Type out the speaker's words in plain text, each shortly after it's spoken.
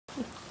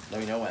Let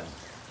me know when.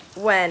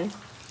 When?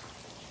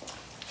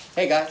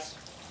 Hey guys,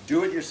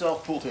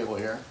 do-it-yourself pool table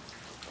here.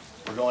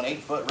 We're going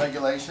 8-foot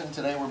regulation.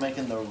 Today we're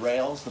making the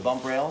rails, the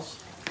bump rails.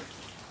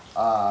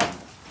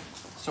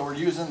 So we're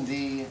using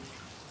the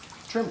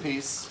trim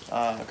piece,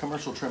 a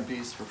commercial trim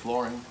piece for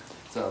flooring.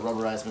 It's a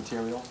rubberized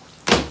material.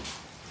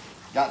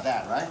 Got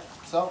that, right?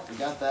 So we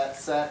got that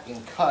set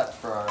and cut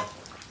for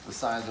the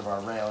size of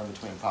our rail in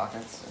between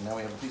pockets, and now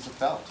we have a piece of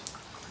felt.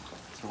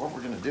 So what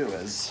we're gonna do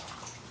is,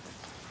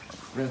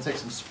 we're gonna take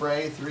some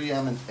spray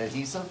 3M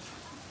adhesive,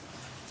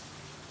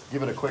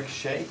 give it a quick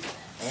shake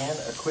and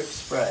a quick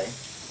spray.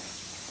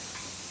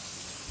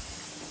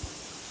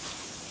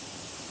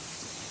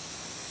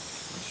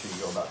 Make sure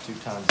you go about 2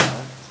 times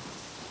on it.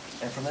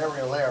 And from there we're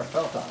gonna lay our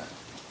felt on it.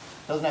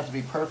 Doesn't have to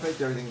be perfect,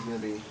 everything's gonna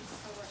be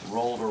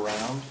rolled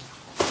around.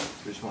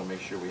 We just wanna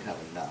make sure we have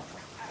enough.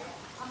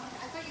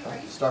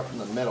 Right, start from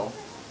the middle.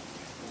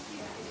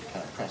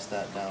 Kind of press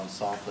that down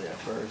softly at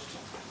first.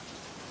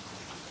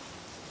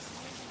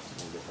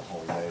 And get the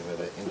whole way of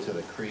it into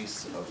the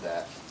crease of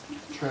that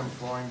trim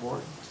flooring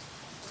board.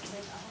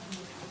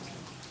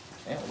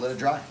 And we'll let it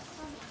dry.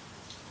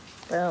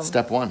 Boom.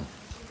 Step 1.